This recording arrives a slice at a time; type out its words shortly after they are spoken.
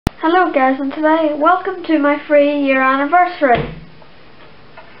Hello guys, and today, welcome to my 3-year anniversary.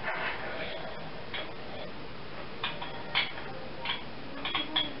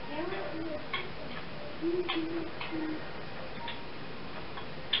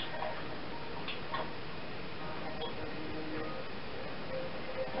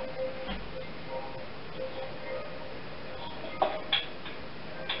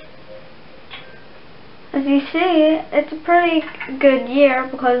 As you see, it's a pretty good year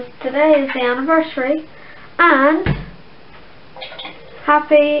because today is the anniversary, and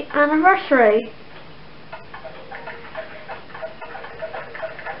happy anniversary!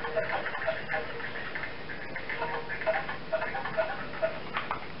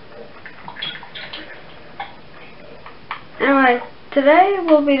 Anyway, today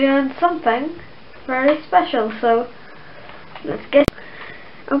we'll be doing something very special, so let's get...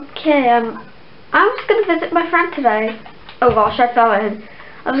 Okay, I was going to visit my friend today. Oh gosh, I fell in.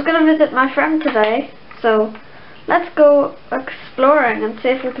 I was going to visit my friend today, so let's go exploring and see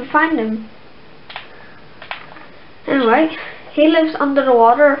if we can find him. Anyway, he lives under the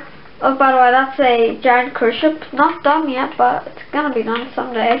water. Oh, by the way, that's a giant cruise ship. Not done yet, but it's going to be done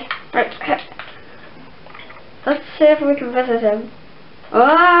someday. Right, okay. Let's see if we can visit him.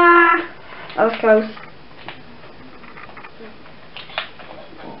 Ah! That was close.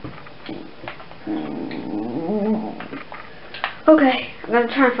 Okay, I'm gonna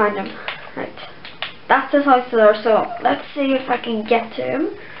try and find him. Right. That's his house there, so let's see if I can get to him.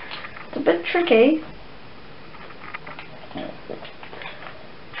 It's a bit tricky.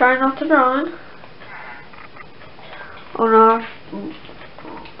 Try not to drown. Oh no.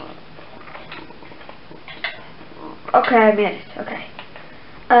 Okay, I made it. Okay.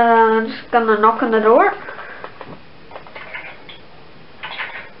 I'm just gonna knock on the door.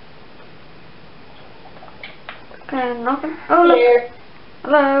 Okay, I'm knocking. Oh, look. Here.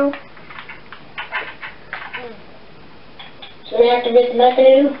 Hello. So we have to visit the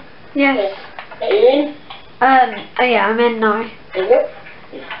mechanism? Yes. Are you in? Oh yeah, I'm in now. There you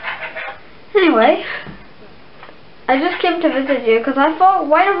go. Anyway, I just came to visit you because I thought,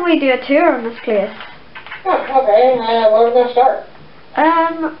 why don't we do a tour on this place? Oh, okay. Where are we going to start?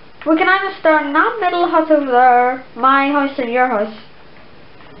 We can either start in that middle house over there, my house and your house.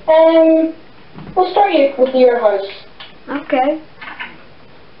 We'll start you with your house. Okay.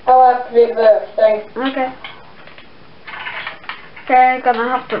 I'll activate the thing. Okay. Okay, gonna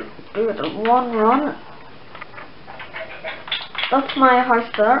have to do it in one run. That's my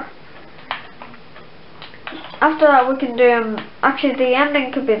house there. After that we can do, actually the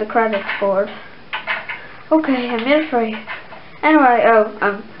ending could be the credits board. Okay, I made it free. Anyway,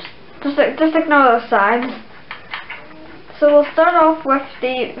 just ignore those signs. So we'll start off with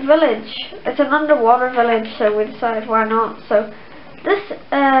the village. It's an underwater village, so we decided why not. So this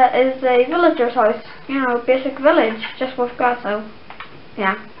is a villager's house, you know, basic village, just with glass. So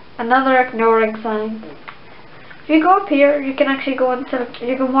yeah, another ignoring sign. If you go up here, you can actually go into,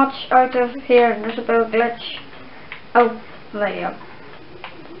 you can watch out of here, and there's a bit of a glitch. Oh, there you go.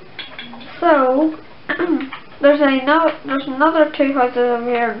 So there's another 2 houses over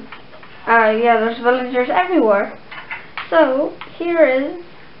here. Yeah, there's villagers everywhere. So here is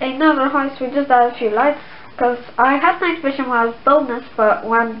another house. We just added a few lights because I had night vision while I was building this, but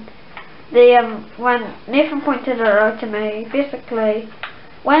when Nathan pointed it out to me, basically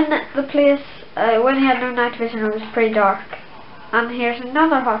when the place when he had no night vision, it was pretty dark. And here's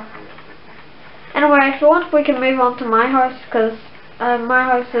another house. Anyway, if you want, we can move on to my house because my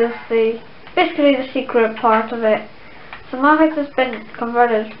house is basically the secret part of it. So my house has been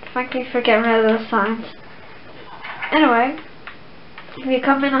converted. Thank you for getting rid of those signs. Anyway, if you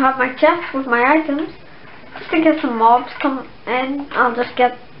come in, I have my chest with my items. Just in case some mobs come in, I'll just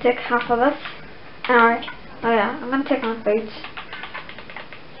take half of this. Anyway, oh yeah, I'm gonna take my boots.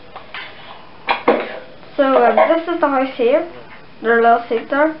 So this is the house here. There's a little seat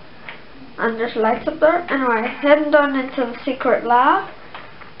there, and there's lights up there. Anyway, heading down into the secret lab.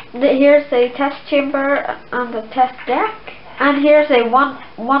 Here's a test chamber and a test deck, and here's a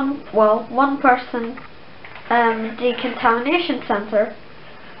one person decontamination center.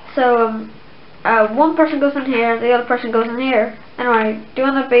 So one person goes in here, the other person goes in here. Anyway, do you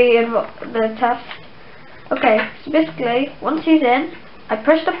want to be in the test? Okay, so basically once he's in, I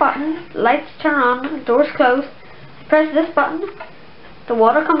push the button, lights turn on, doors close, press this button, the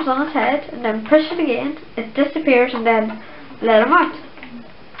water comes on his head, and then push it again, it disappears, and then let him out.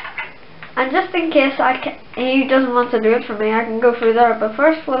 And just in case he doesn't want to do it for me, I can go through there, but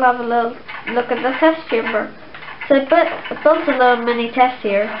first we'll have a little look at the test chamber. So it built a little mini test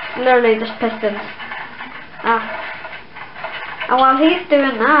here, literally just pistons. And while he's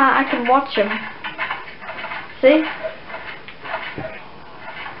doing that, I can watch him. See?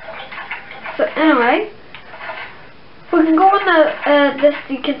 So anyway, we can go on this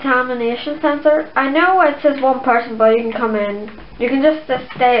decontamination sensor. I know it says one person, but you can come in. You can just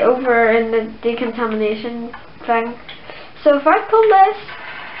stay over in the decontamination thing. So if I pull this,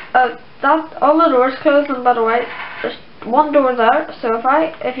 that all the doors closed, and by the way, there's one door there. So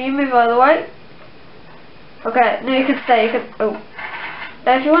if you move out of the way, okay, now you can stay.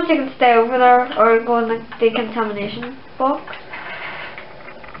 Now if you want, you can stay over there or go in the decontamination box.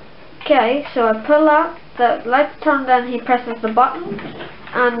 Okay, so I pull that, the lights turn on, he presses the button,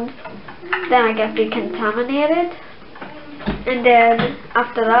 and then I get decontaminated, and then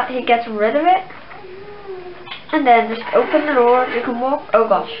after that he gets rid of it, and then just open the door. You can walk, oh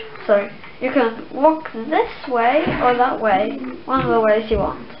gosh, sorry, you can walk this way or that way, one of the ways you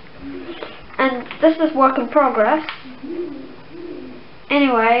want, and this is work in progress.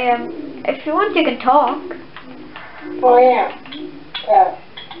 Anyway, if you want, you can talk. Oh yeah.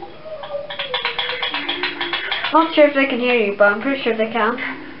 Not sure if they can hear you, but I'm pretty sure they can.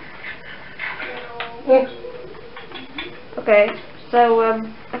 Okay, so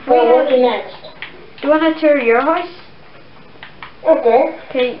if we what do next? do you want to tour your house? Okay.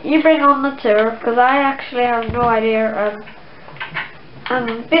 Okay, you bring on the tour, because I actually have no idea.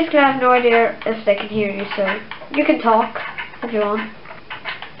 Basically I have no idea if they can hear you, so you can talk if you want.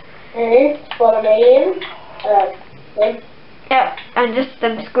 Okay, follow me in. Yeah, and just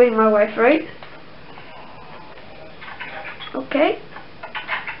squeeze my way through. Okay.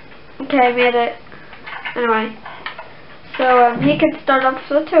 Okay, I made it. Anyway. So, he can start up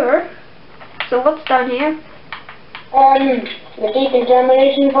the tour. So, what's down here? The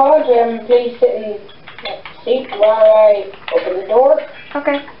decontamination pod. Please sit in the seat while I open the door.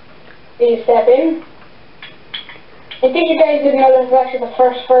 Okay. Please step in. I think you guys didn't know this is actually the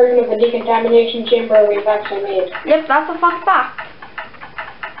first version of the decontamination chamber we've actually made. Yep, that's a fun fact.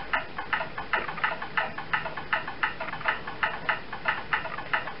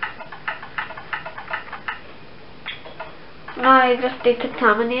 No, you just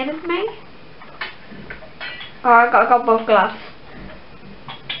decontaminated me. Oh, I got both glass.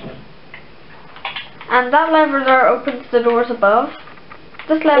 And that lever there opens the doors above.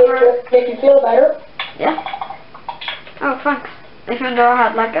 This lever... Make you feel better? Yeah. Oh, thanks. Even though I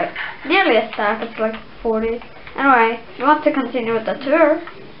had like nearly a stack, it's like 40. Anyway, if you want to continue with the tour.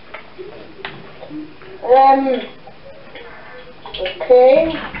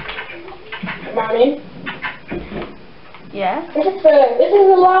 Okay. Come on in. Yes. This is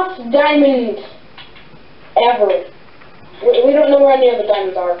the last diamond ever. We don't know where any other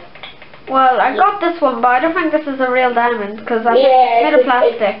diamonds are. Well, I got this one, but I don't think this is a real diamond because I made of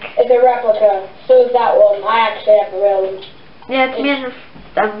plastic. It's a replica. So is that one. I actually have the real one. Yeah, it's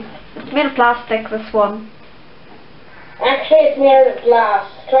made of plastic. This one. Actually, it's made out of glass.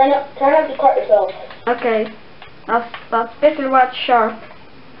 Try not to cut yourself. Okay. That's basically why it's sharp.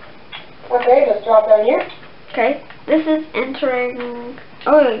 Okay, just drop down here. Okay. This is entering.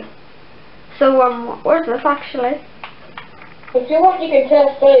 Oh. So where's this actually? If you want, you can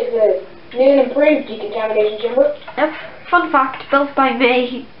test the new and improved decontamination chamber. Yep. Fun fact, built by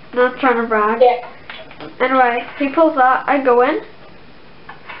me. Not trying to brag. Yeah. Anyway, he pulls that, I go in,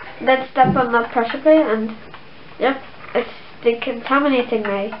 then step on that pressure plate, and yep, it's decontaminating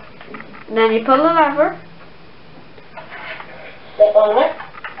me. And then you pull the lever, Step on it.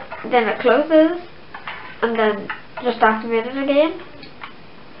 then it closes, and then just activate it again.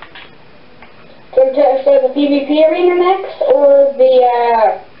 So the PvP arena next, or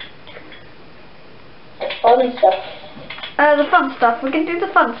the fun stuff? The fun stuff, we can do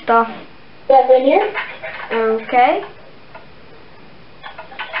the fun stuff. Step in here. Okay.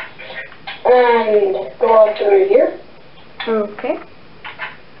 And go on through here. Okay.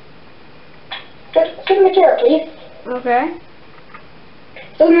 Sit in the chair, please. Okay.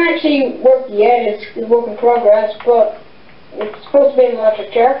 Doesn't actually work yet, it's work in progress, but it's supposed to be an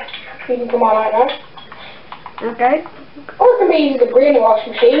electric chair. You can come on out now. Okay. Or it can be used as a brainwash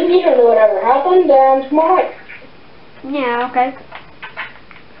machine. You don't know whatever happened, come on out. Yeah, okay.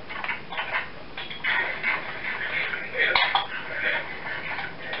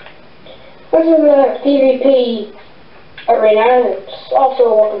 This is a PvP arena. It's also a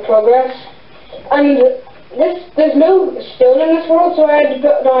work in progress. And there's no stone in this world, so I had to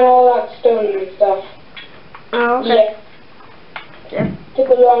put down all that stone and stuff. Oh, okay. Yeah. Took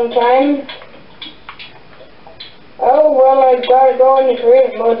a long time. Oh, well, I gotta go in the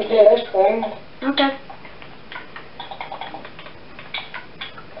creative mode to do this thing. Okay.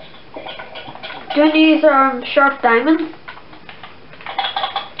 Do you want to use sharp diamond?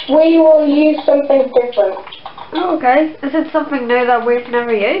 we will use something different. Oh, okay. Is it something new that we've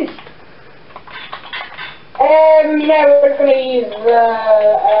never used? No, we're gonna use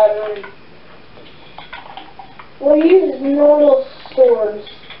we'll use normal swords.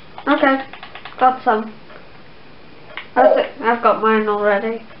 Okay. Got some. I've got mine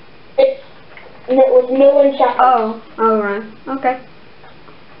already. It's with no enchantment. Oh, right. Okay.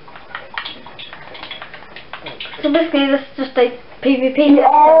 So basically this is just a PvP. You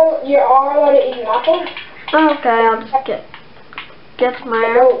are allowed to eat an apple. Okay, I'll just get my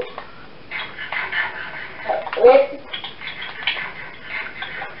No. Wait.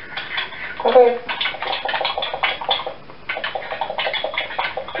 Okay.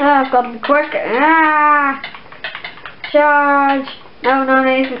 I've got to be quick. Charge! No,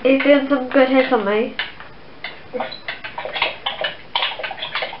 he's doing some good hits on me.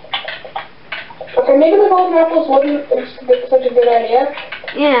 Okay, maybe the golden apples wasn't such a good idea.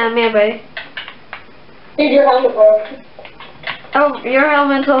 Yeah, maybe. Dude, your helmet broke. Oh, your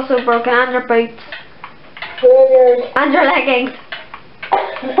helmet's also broken, and your boots. Good. And your leggings.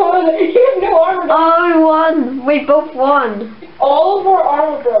 You have no armor. Oh, we won. We both won. All of our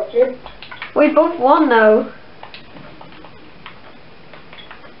armor broke, dude. We both won, though.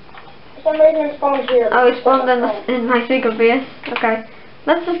 For some reason it spawned here. Oh, it spawned in my secret base. Okay.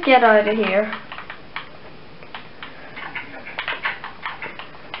 Let's just get out of here.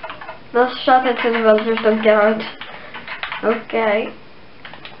 Those shot into the villagers, don't get out. Okay.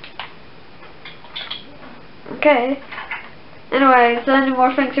 Okay. Anyway, is there any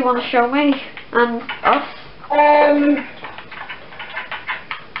more things you want to show me? And us?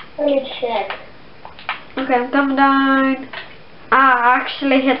 Let me check. Okay, I'm coming down. I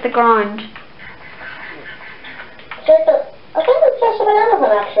actually hit the ground. I think it's just an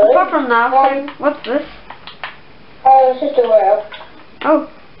elephant, actually. Apart from that, what's this? It's just a whale. Oh.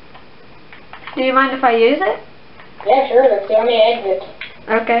 Do you mind if I use it? Yeah, sure, that's the only exit.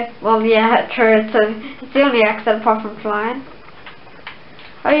 Okay, well yeah, true, it's the only exit apart from flying.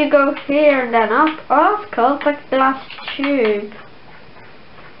 Oh, you go here and then up. Oh, that's cool, it's like a glass tube.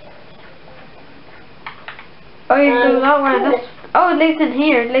 Oh, you go that way. Oh, it leads in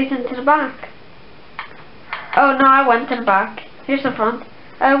here, it leads into the back. Oh no, I went to the back. Here's the front.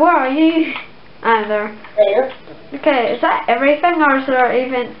 Where are you? There. There. Okay, is that everything, or is there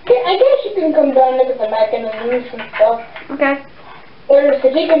even... I guess you can come down and look at the mechanisms and stuff. Okay. There's the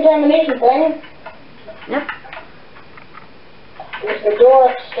decontamination thing. Yep. There's the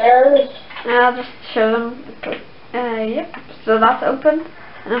door upstairs. I'll just show them. Yep. So that's open.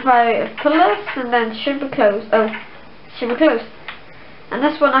 And if I pull this, and then it should be closed. Oh, it should be closed. And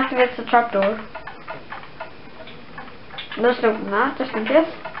this one activates the trapdoor. Just open that, just in case.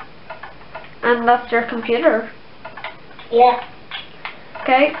 And that's your computer. Yeah.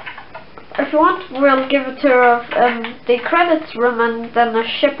 Okay. If you want, we'll give a tour of the credits room and then the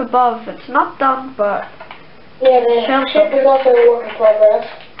ship above. It's not done, but... Yeah, the ship is also a work in progress.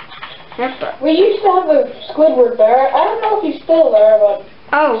 Yep. We used to have a Squidward there. I don't know if he's still there, but...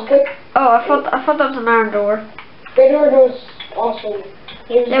 Oh, I thought that was an iron door. Squidward was awesome.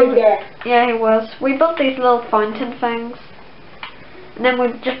 He was a good guy. Yeah, he was. We built these little fountain things. And then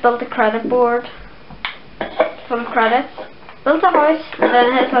we just built a credit board. Full of credits. Built a house, and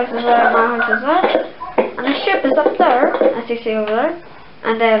then his house is there, my house is there. And the ship is up there, as you see over there.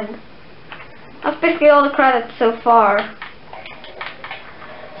 And then, that's basically all the credits so far.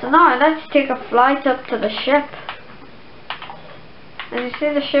 So now, let's take a flight up to the ship. As you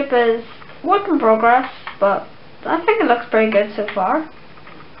see, the ship is work in progress, but I think it looks pretty good so far.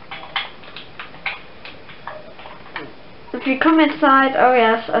 If you come inside, oh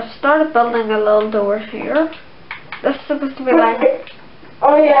yes, I've started building a little door here. This is supposed to be like...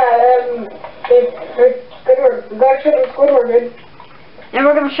 Oh yeah, Squidward. We gotta show them Squidward, dude. Yeah,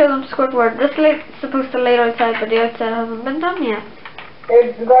 we're gonna show them Squidward. This is supposed to lay outside, but the outside hasn't been done yet.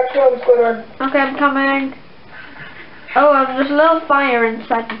 Dude, we gotta show them Squidward. Okay, I'm coming. Oh, there's a little fire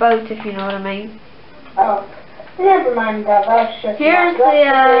inside the boat, if you know what I mean. Oh, never mind that. That's just... Here's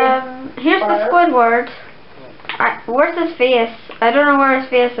the Squidward. Where's his face? I don't know where his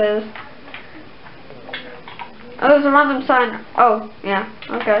face is. Oh, there's a random sign. Oh, yeah,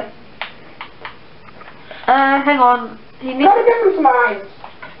 okay. Hang on. He needs... Gotta give him some eyes.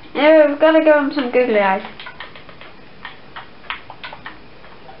 Yeah, we've gotta give him some googly eyes.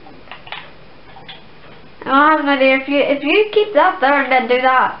 I don't have an idea. If you keep that there and then do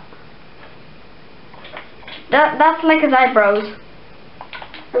that. That's like his eyebrows.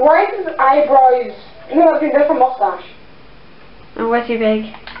 Why is his eyebrows? No, I think that's a mustache. And where's he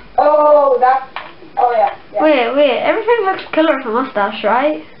big? Oh, that's Oh yeah. Wait, everything looks killer with a mustache,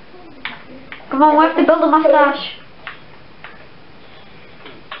 right? Come on, we have to build a mustache.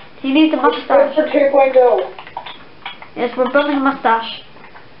 He needs a mustache. For 2.0. Yes, we're building a mustache.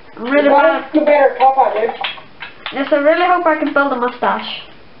 I'm really You bad. gotta do better top on, dude. Yes, I really hope I can build a mustache.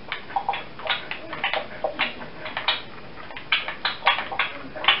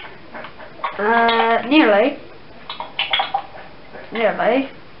 Nearly. Nearly.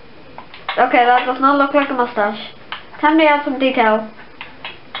 Okay, that does not look like a mustache. Time to add some detail.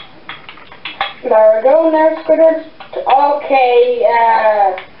 There we go, there's Squidward. Okay,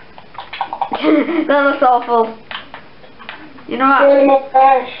 That looks awful. You know do the what?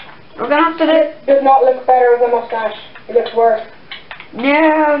 mustache. We're gonna have to do... It does not look better with a mustache. It looks worse.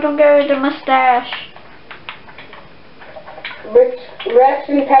 No, don't get rid of the mustache. Rest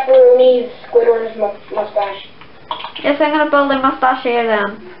in pepperoni's Squidward's mustache. Yes, I'm gonna build a mustache here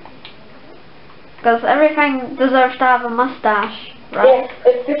then. Because everything deserves to have a mustache, right?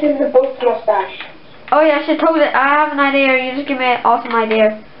 Yes, this is the boat's mustache. Oh yeah, she totally... I have an idea, you just give me an awesome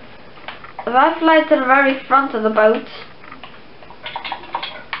idea. If I fly to the very front of the boat...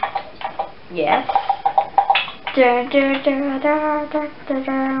 Yes.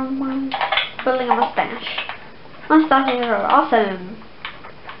 Building a mustache. Mustaches are awesome.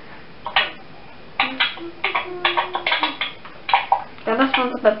 Yeah, this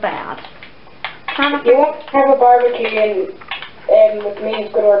one's a bit bad. You want to have a barbecue with me and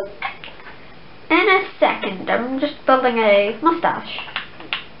Squidward? In a second, I'm just building a mustache.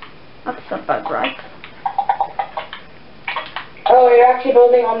 That's about right. Oh, you're actually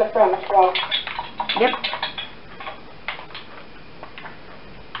building on the front. Wow. Yep.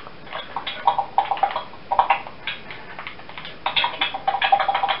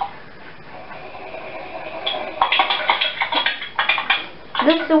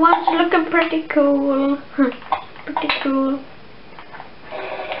 This one's looking pretty cool. Pretty cool.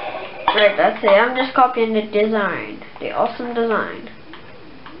 Right, that's it. I'm just copying the design. The awesome design.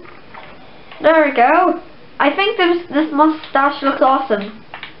 There we go. I think this mustache looks awesome.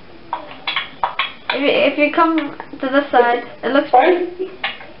 If you come to this side, it looks pretty.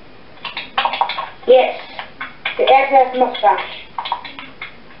 Yes. The excess mustache.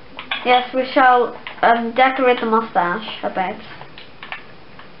 Yes, we shall decorate the mustache a bit.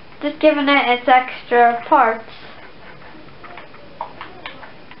 Just giving it its extra parts.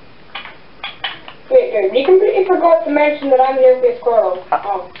 Wait, you completely forgot to mention that I'm the OP Squirtle.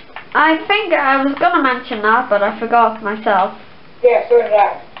 Oh. I think I was gonna mention that, but I forgot myself. Yeah, so did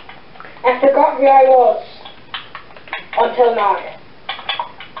I. I forgot who I was until now.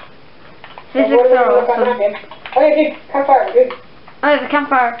 Physics are awesome. Oh yeah, dude, campfire, dude. Oh, the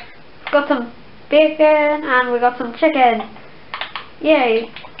campfire. Got some bacon and we got some chicken. Yay.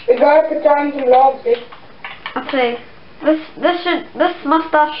 We gotta put down some logs, dude. Let's see. This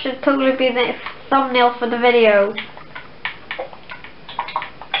mustache should totally be the thumbnail for the video.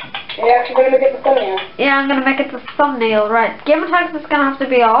 Are you actually gonna make it the thumbnail? Yeah, I'm gonna make it the thumbnail, right. Gamer tags is gonna have to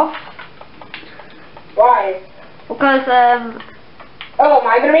be off. Why? Because, oh, am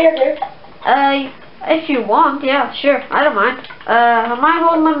I gonna read it too? if you want, yeah, sure, I don't mind. Am I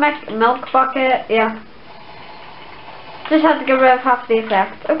holding my milk bucket? Yeah. Just have to get rid of half the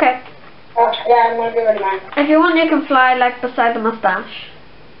effect. Okay. Oh, yeah, I'm gonna get rid of mine. If you want, you can fly, like, beside the mustache.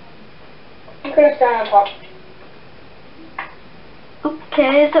 I'm gonna stand on top.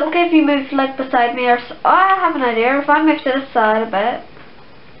 Okay, is it okay if you move, like, beside me, or oh, I have an idea. If I move to this side a bit,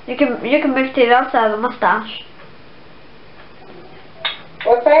 you can move to the other side of the mustache.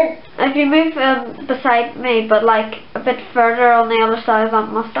 What side? If you move beside me, but like a bit further on the other side of that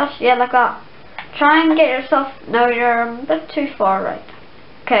mustache, yeah, like that. Try and get yourself. No, you're a bit too far right.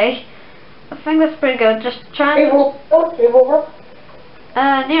 Okay, I think that's pretty good. Just try and. Move over.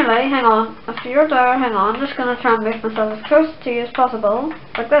 Nearly. Hang on. If you're there, hang on. I'm just gonna try and make myself as close to you as possible,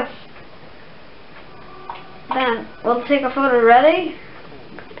 like this. Then we'll take a photo. Ready?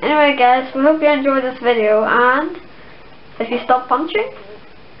 Anyway, guys, we hope you enjoyed this video, and if you stop punching,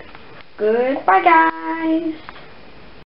 goodbye, guys.